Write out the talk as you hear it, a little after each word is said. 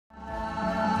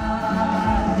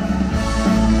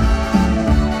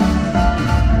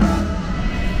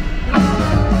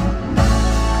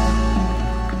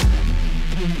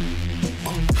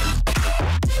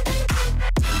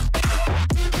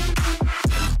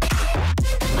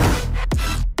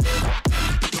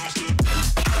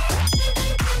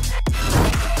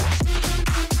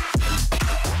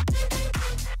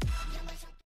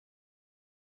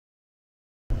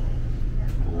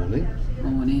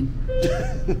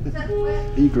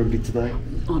Are you grumpy today?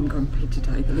 I'm grumpy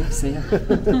today, the lift's here.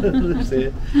 The lift's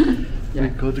here. Yeah.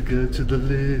 We've got to go to the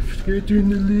lift. Get in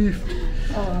the lift.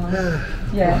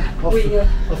 Yeah.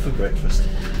 Off for breakfast.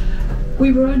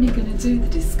 We were only going to do the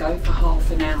disco for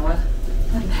half an hour,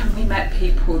 and then we met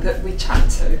people that we chat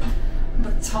to.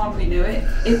 By the time we knew it,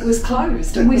 it was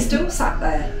closed, and we still sat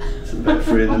there. It's about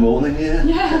 3 in the morning, yeah.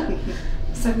 Yeah.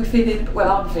 So we're feeling,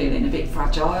 well, I'm feeling a bit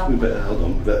fragile. We better, hold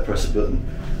on, we better press a button.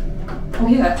 Oh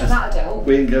yeah, that'll help.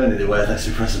 We ain't going anywhere unless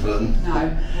we press a button. No,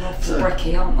 we're off for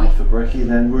brekkie, aren't we? Off for brekkie,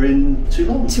 then we're in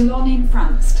Toulon. Toulon in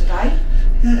France today.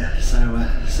 Yeah, so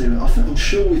I'm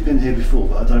sure we've been here before,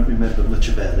 but I don't remember much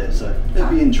about it, so it'll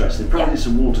be interesting. Probably it's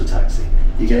a water taxi.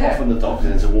 You get off on the dock and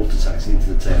there's a water taxi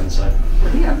into the town, so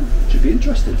should be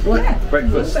interesting. Right, yeah,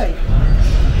 breakfast.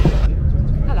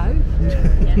 Hello.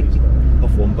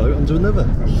 Off one boat onto another.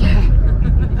 Yeah.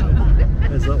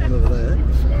 There's that one over there.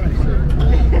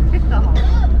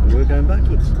 We're going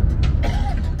backwards.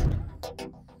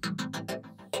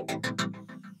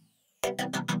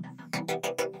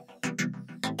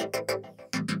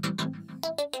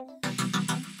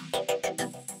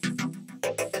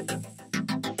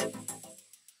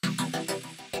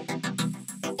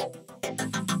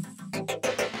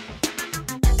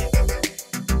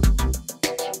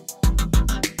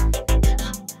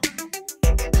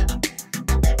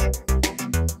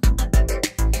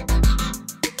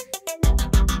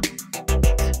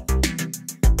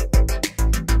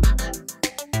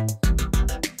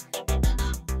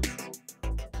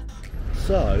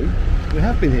 So, we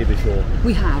have been here before.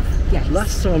 We have, yes.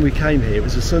 Last time we came here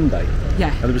was a Sunday.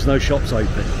 Yeah. And there was no shops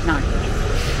open. No.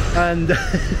 And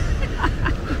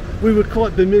we were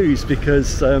quite bemused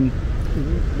because,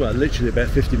 well, literally about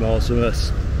 50 miles from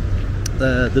us,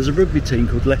 there's a rugby team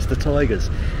called Leicester Tigers,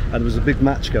 and there was a big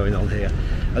match going on here.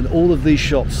 And all of these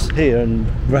shops here and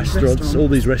restaurants, all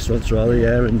these restaurants rather,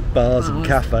 yeah, and bars and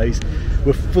cafes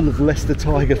were full of Leicester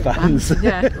Tiger fans.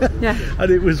 Yeah, yeah.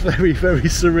 And it was very, very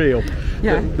surreal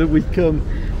that we'd come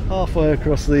halfway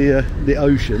across the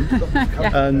ocean,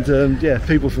 and yeah,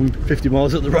 people from 50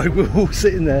 miles up the road were all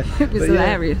sitting there. It was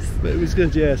hilarious. But it was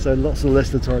good, yeah. So lots of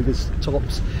Leicester Tigers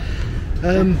tops.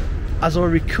 As I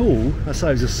recall, I say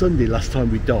it was a Sunday last time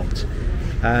we docked,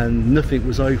 and nothing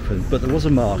was open, but there was a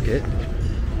market.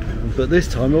 But this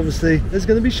time, obviously, there's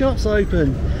going to be shops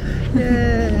open.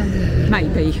 Yeah.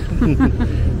 Maybe. We'll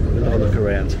have a look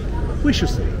around. We shall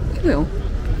see. We will.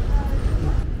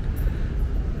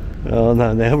 Oh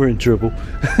no, now we're in trouble.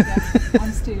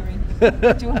 I'm steering.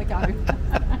 Do you want to go?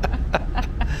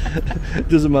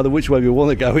 Doesn't matter which way we want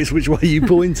to go, it's which way you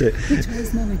point it. Which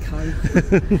way's Monaco?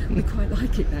 We quite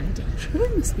like it there. Oh,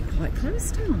 it must be quite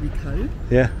close to Monaco.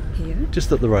 Yeah. Here.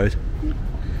 Just up the road.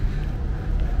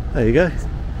 There you go.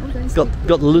 Oh,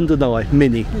 got the London Eye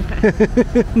Mini. Yeah.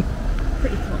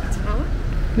 Pretty clock tower.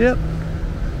 Yep.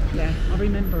 Yeah, I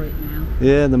remember it now.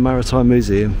 Yeah, the Maritime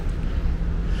Museum.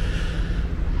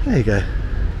 There you go.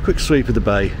 Quick sweep of the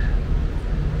bay.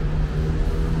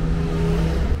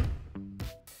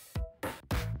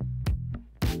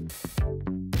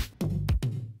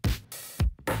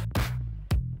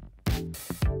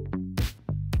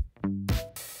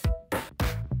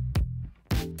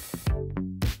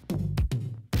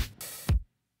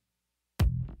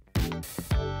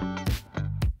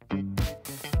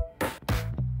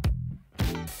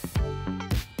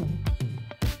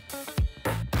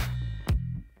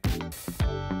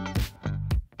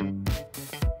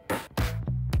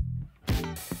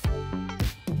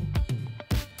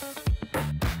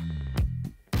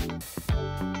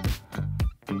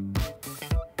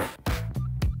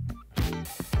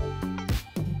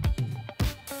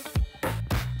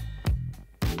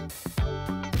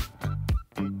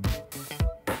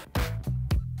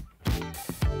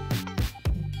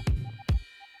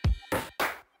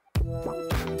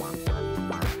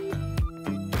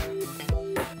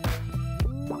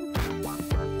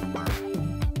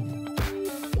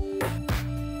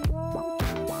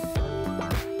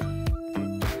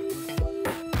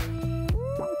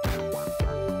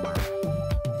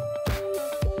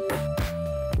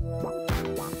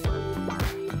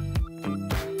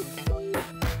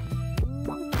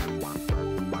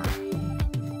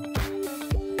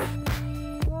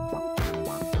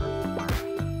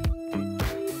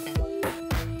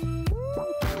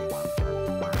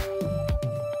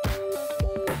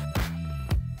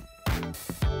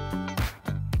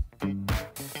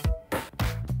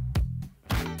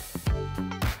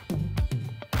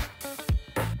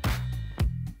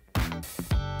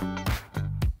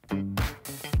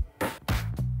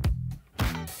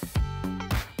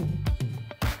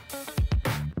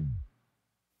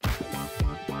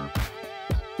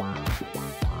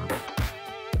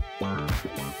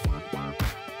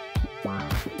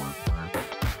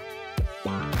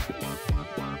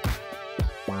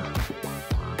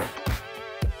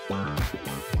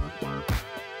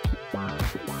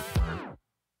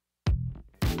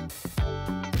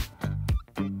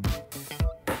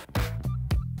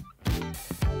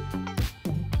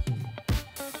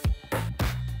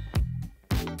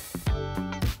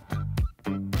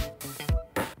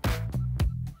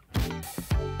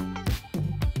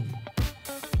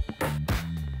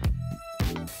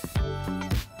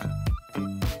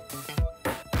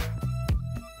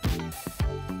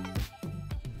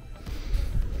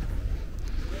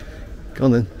 Go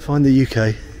on then, find the UK.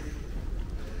 There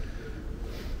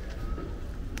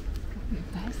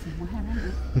somewhere,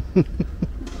 isn't it?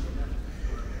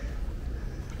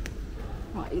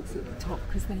 Right, it's at the top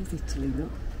because there's Italy, look.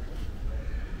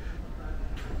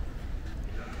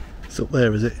 It's up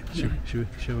there, is it? Yeah.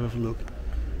 Shall we have a look?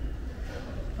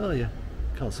 Oh yeah,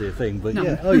 can't see a thing, but No.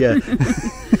 yeah, oh yeah.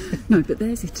 No, but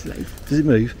there's Italy. Does it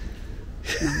move?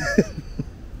 No.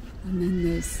 And then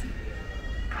there's...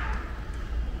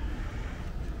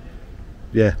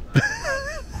 Yeah.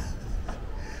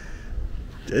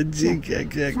 France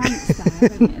there,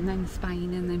 isn't it? And then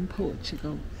Spain and then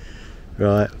Portugal.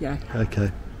 Right. Yeah. Okay.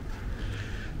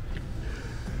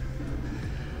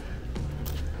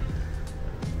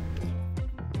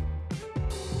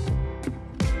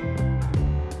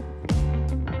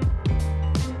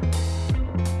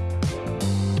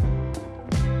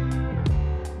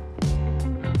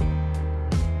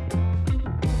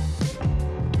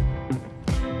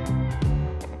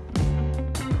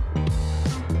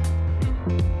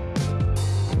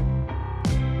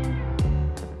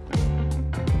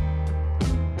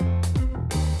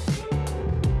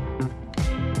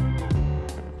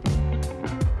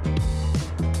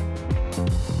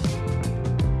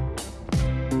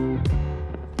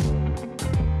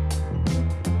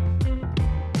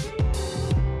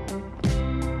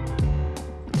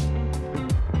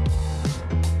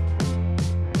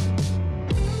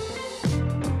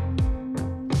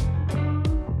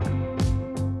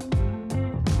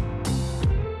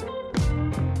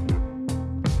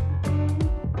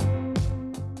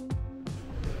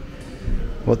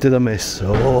 What did I miss?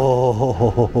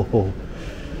 Oh,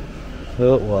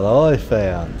 look what I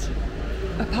found.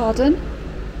 Pardon?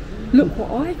 Look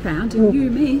what I found and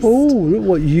you missed. Oh, look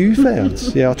what you found.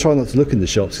 Yeah, I try not to look in the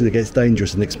shops because it gets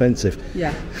dangerous and expensive.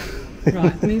 Yeah.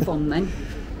 Right, move on then.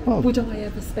 Oh. Would I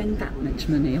ever spend that much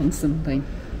money on something?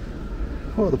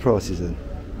 What are the prices then?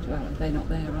 Well, they're not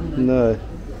there, are they? No.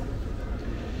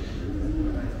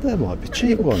 There might be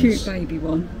cheap A ones. cute baby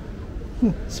one.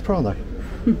 Soprano.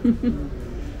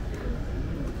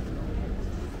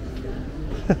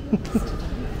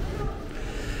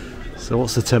 So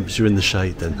what's the temperature in the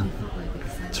shade then?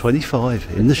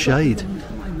 25 in the shade.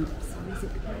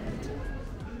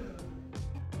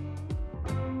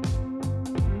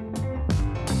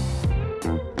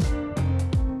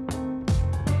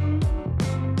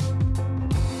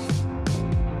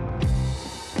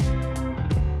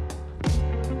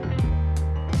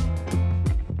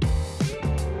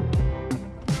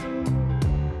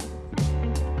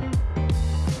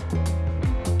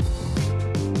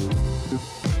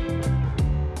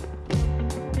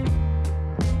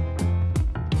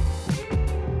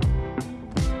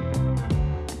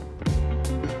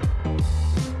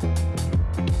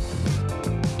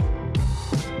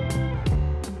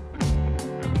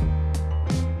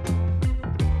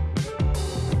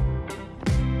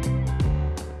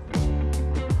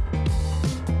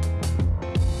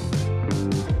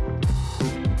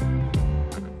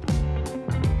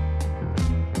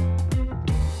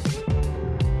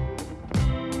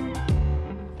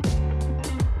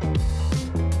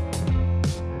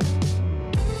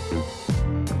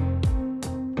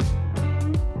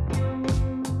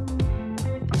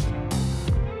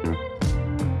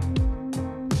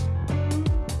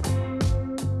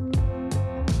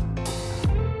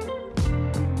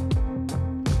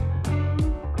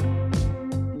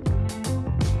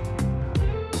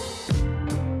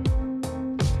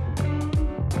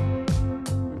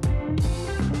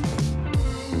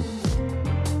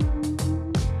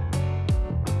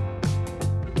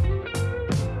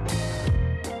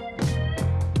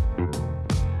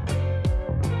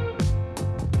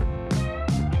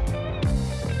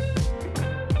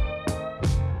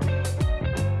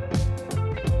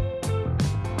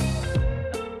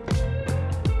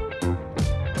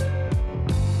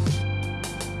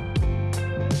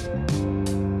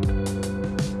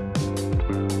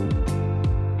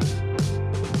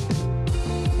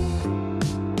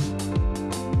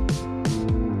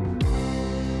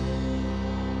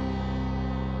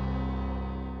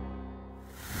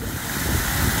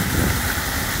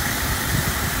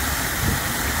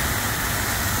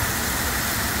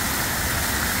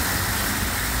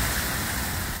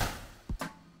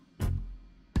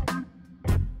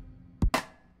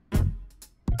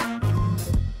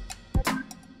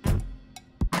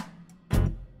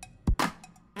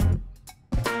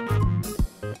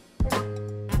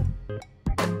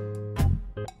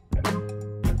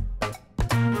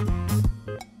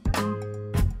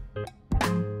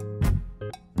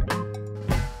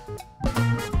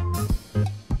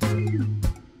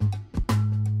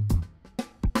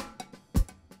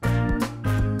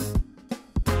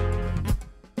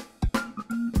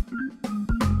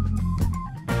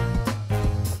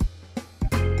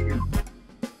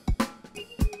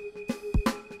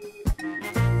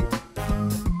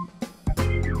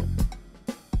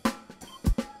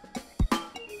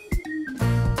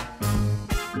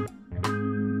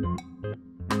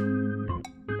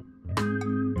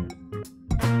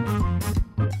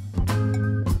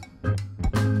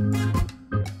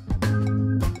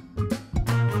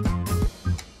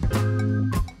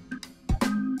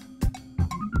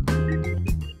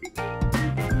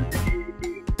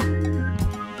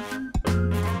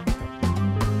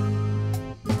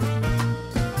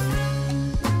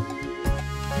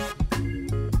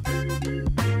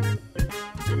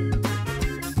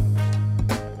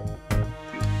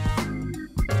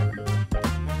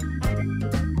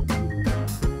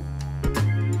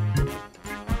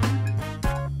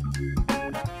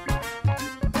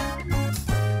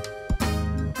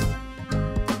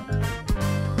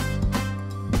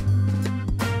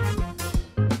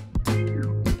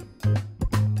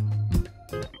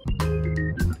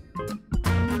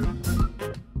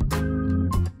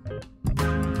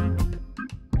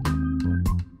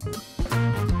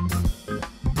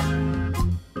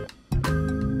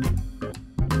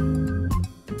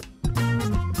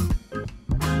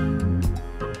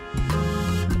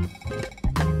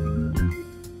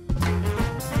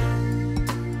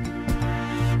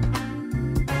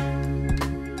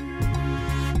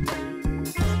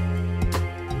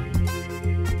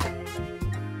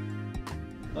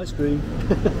 Ice cream.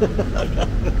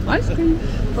 Ice cream.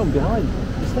 From behind.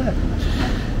 It's there.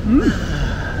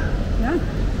 Yeah.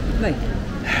 Lovely.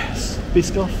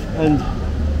 Biscoff and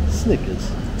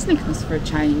Snickers. Snickers for a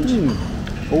change.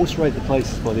 Always rate the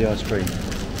places by the ice cream.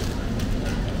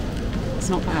 It's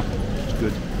not bad. It's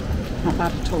good. Not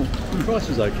bad at all. The price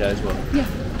was okay as well. Yeah.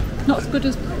 Not as good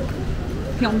as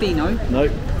Piombino. No.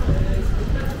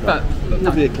 But It'll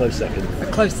no. be a close second.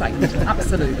 A close second.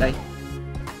 Absolutely.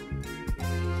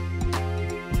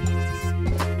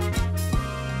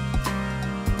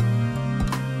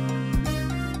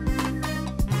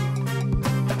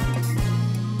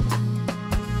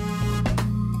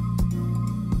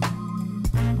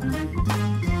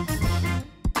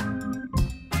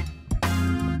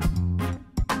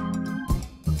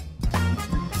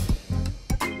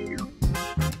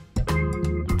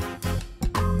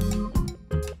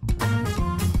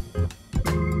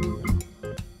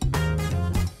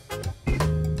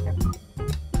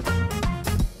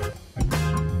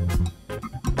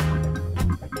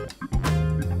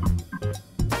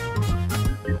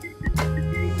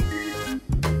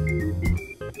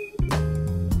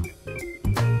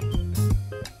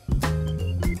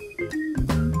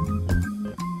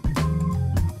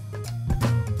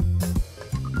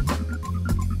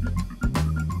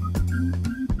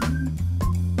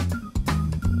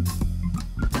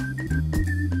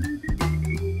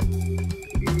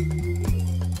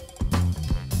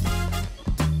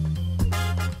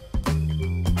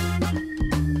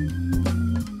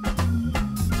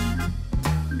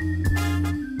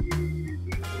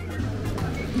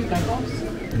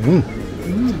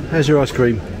 How's your ice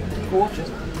cream?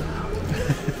 Gorgeous.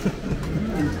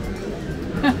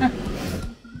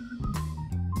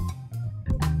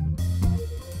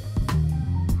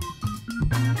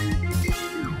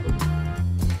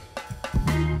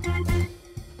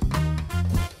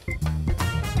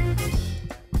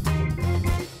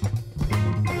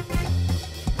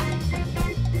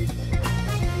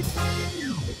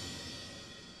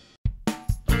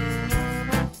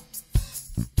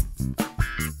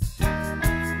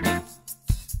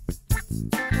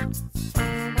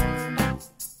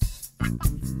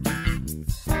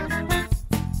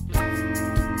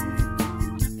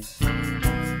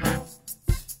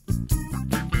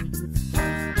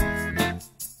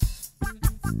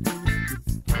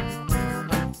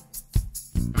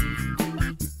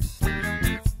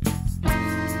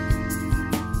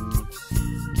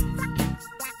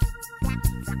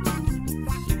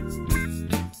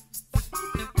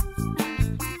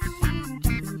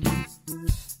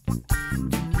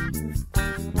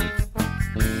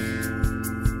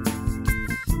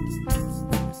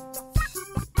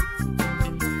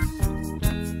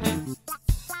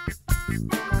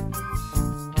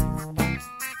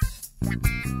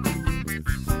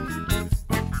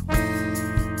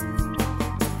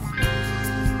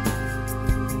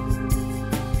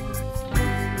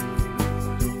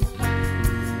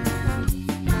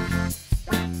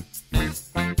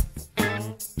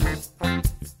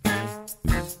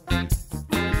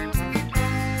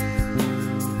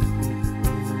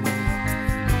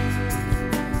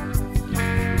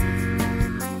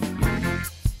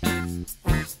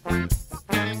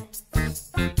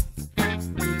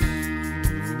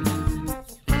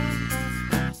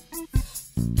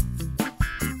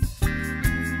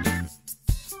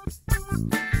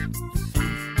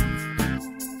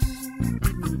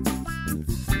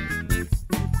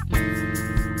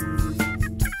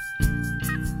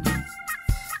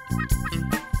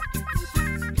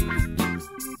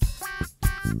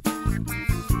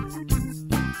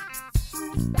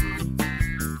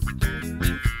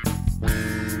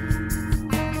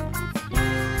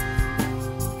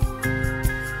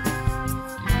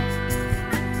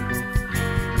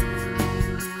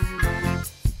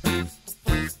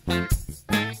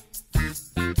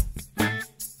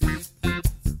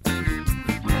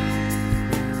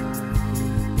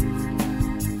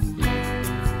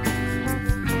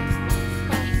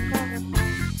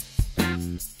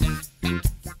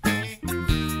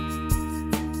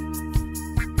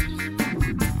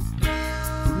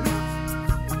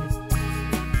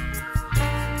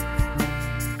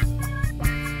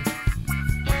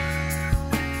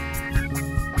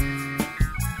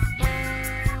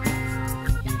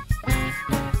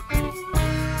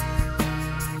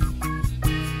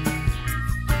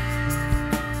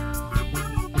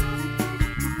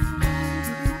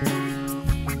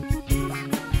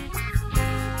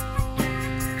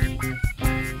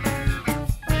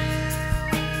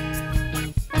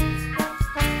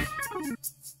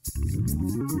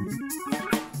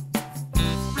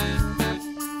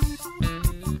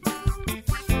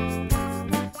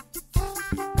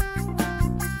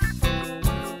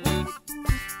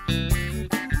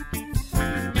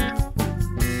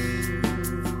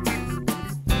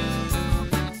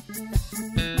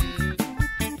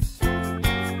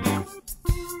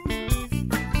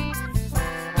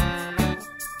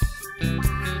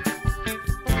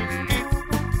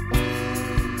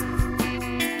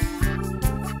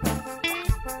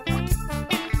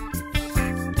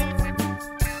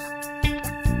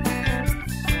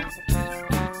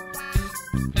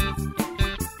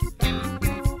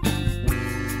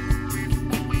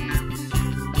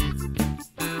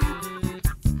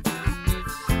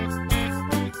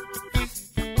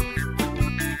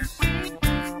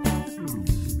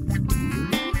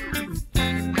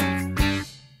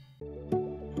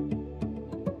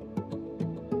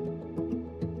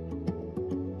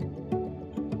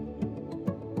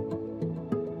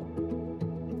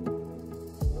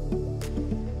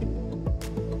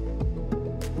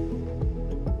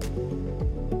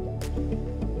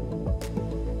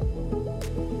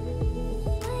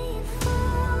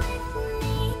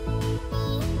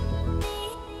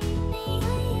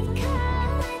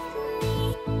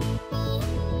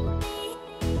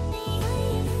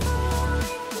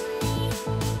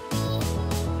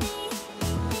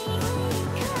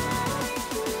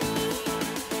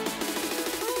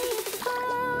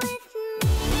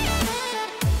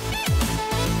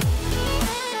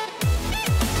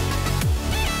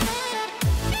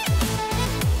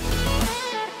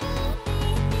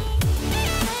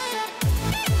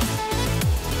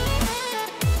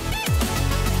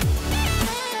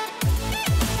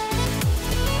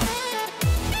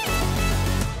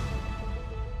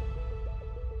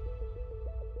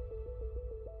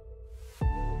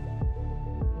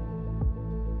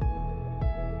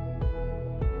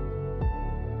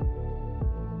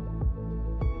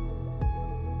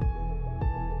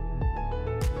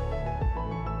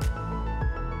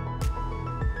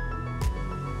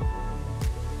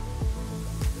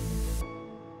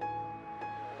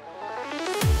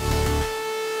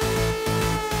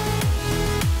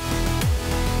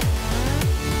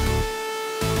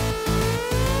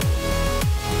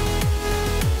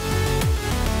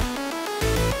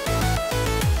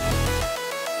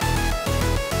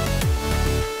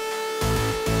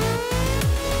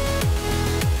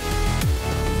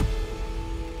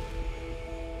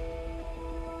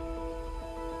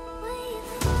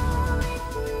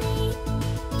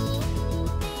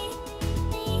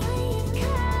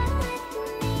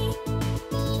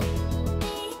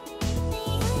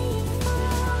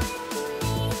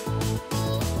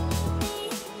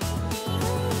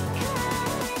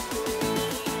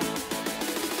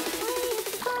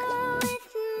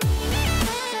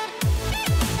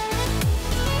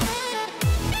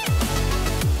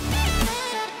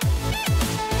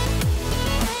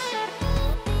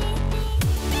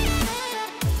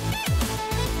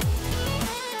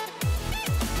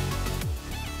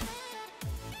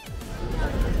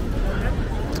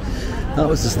 That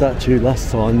was the statue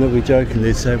last time that we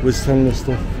jokingly said was telling us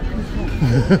stuff.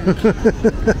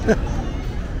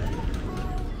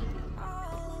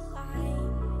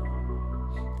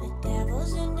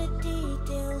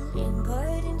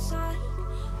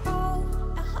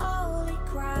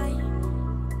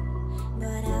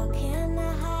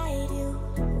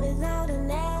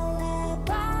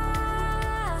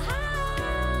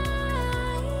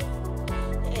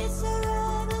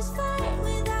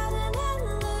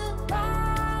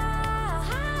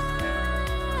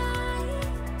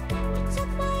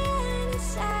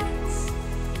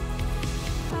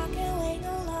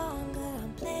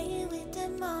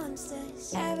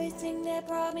 Everything that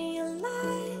brought me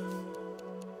alive.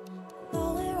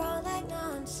 Though we're all like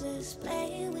monsters,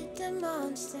 playing with the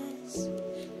monsters.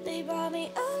 They brought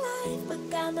me alive, but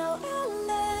got no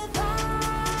alibi.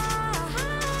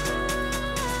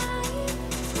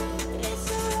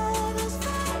 It's a lover's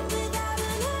fight without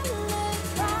an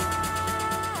alibi.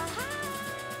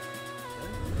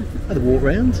 Had a walk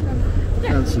round,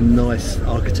 found some nice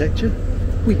architecture.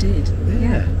 We did.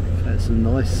 Yeah, had some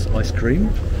nice ice cream.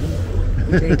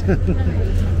 We did.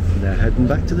 Now heading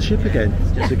back to the ship again,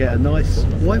 just to get a nice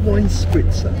white wine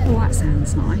spritzer. Oh, that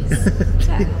sounds nice.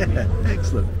 Yeah,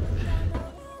 excellent.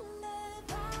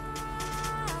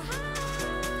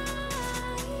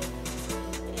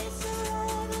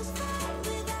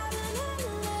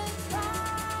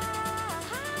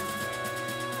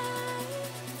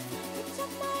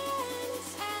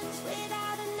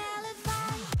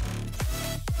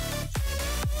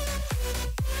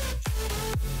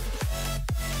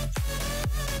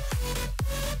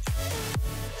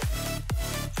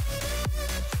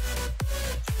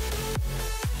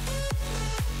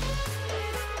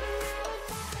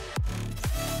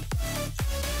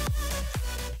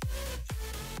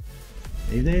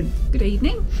 Evening. Good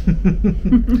evening.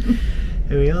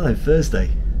 Here we are then,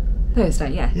 Thursday.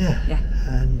 Thursday, yeah. Yeah.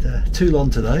 And Toulon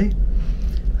today.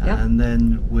 Yep. And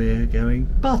then we're going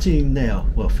partying now.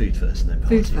 Well, food first and then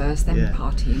partying. Food first, then Yeah.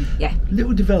 partying. Yeah.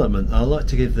 Little development. I like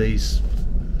to give these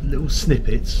little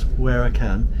snippets where I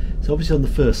can. So obviously on the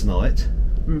first night,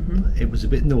 it was a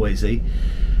bit noisy.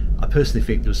 I personally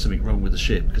think there was something wrong with the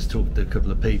ship, because talking to a couple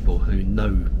of people who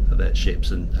know about ships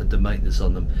and the maintenance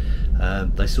on them,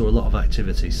 they saw a lot of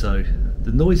activity. So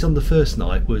the noise on the first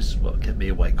night was what kept me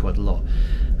awake quite a lot.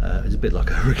 It was a bit like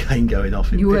a hurricane going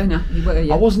off. You were, yeah.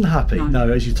 I wasn't happy, No.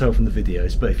 no, as you tell from the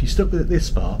videos. But if you stuck with it this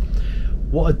far,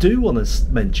 what I do want to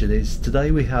mention is today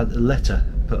we had a letter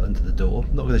put under the door.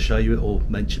 I'm not going to show you it or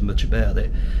mention much about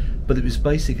it, but it was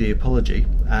basically an apology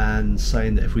and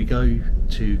saying that if we go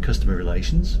to customer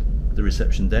relations, the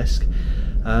reception desk,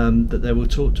 that they will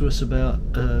talk to us about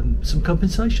some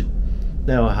compensation.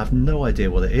 Now I have no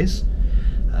idea what it is,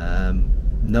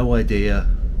 no idea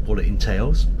what it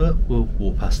entails, but we'll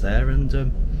walk past there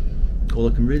and all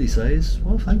I can really say is,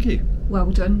 well, thank you. Well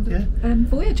done, Yeah.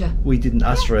 Voyager. We didn't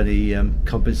ask for any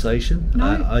compensation.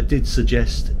 No. I did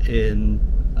suggest in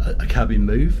a cabin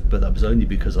move, but that was only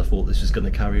because I thought this was going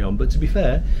to carry on. But to be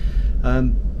fair, I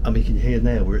mean, you can hear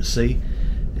now we're at sea.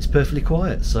 It's perfectly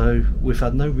quiet, so we've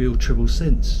had no real trouble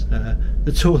since.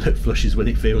 The toilet flushes when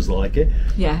it feels like it.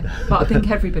 Yeah, but I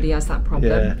think everybody has that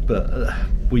problem. Yeah, but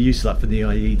we're used to that from the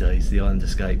IE days, the Island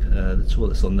Escape. The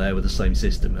toilets on there were the same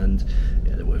system, and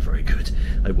yeah, they weren't very good.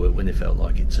 They worked when it felt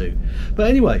like it too. But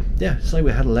anyway, yeah, so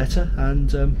we had a letter,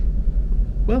 and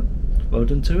well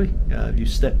done, Tui. You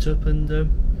stepped up, and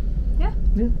Yeah.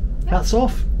 hats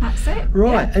off. That's it.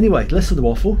 Right. Yeah. Anyway, less of the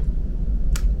waffle.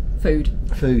 Food.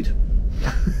 Food.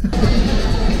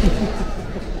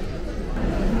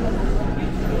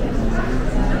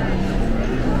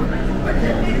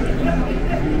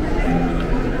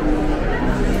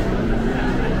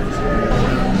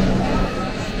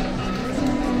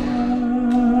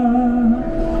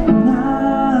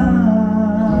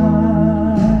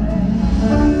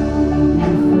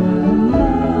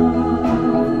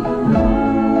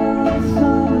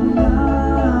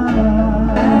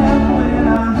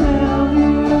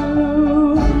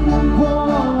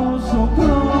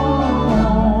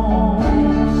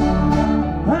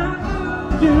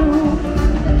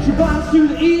 She bounces to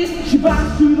the east, she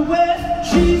bounces to the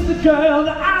west. She's the girl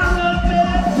that I love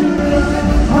best. To the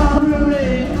left, I'm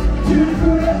Rudy. To the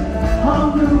right,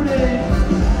 I'm Rudy.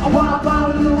 I walk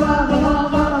out in the wild, the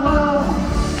love, the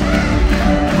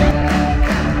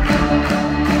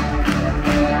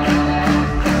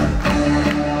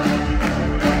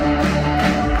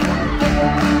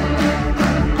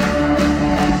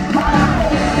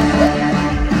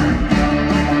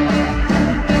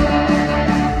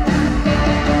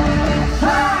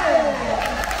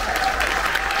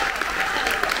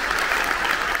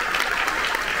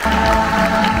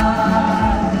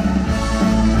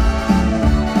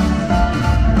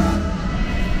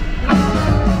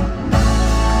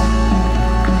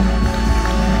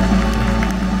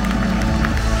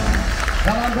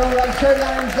Come on, Broadway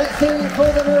Showlands, let's hear it for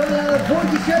the Marella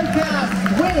Voyager Showcast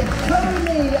with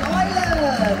Coney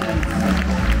Island.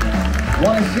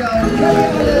 What a show, Coney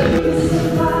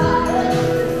Island.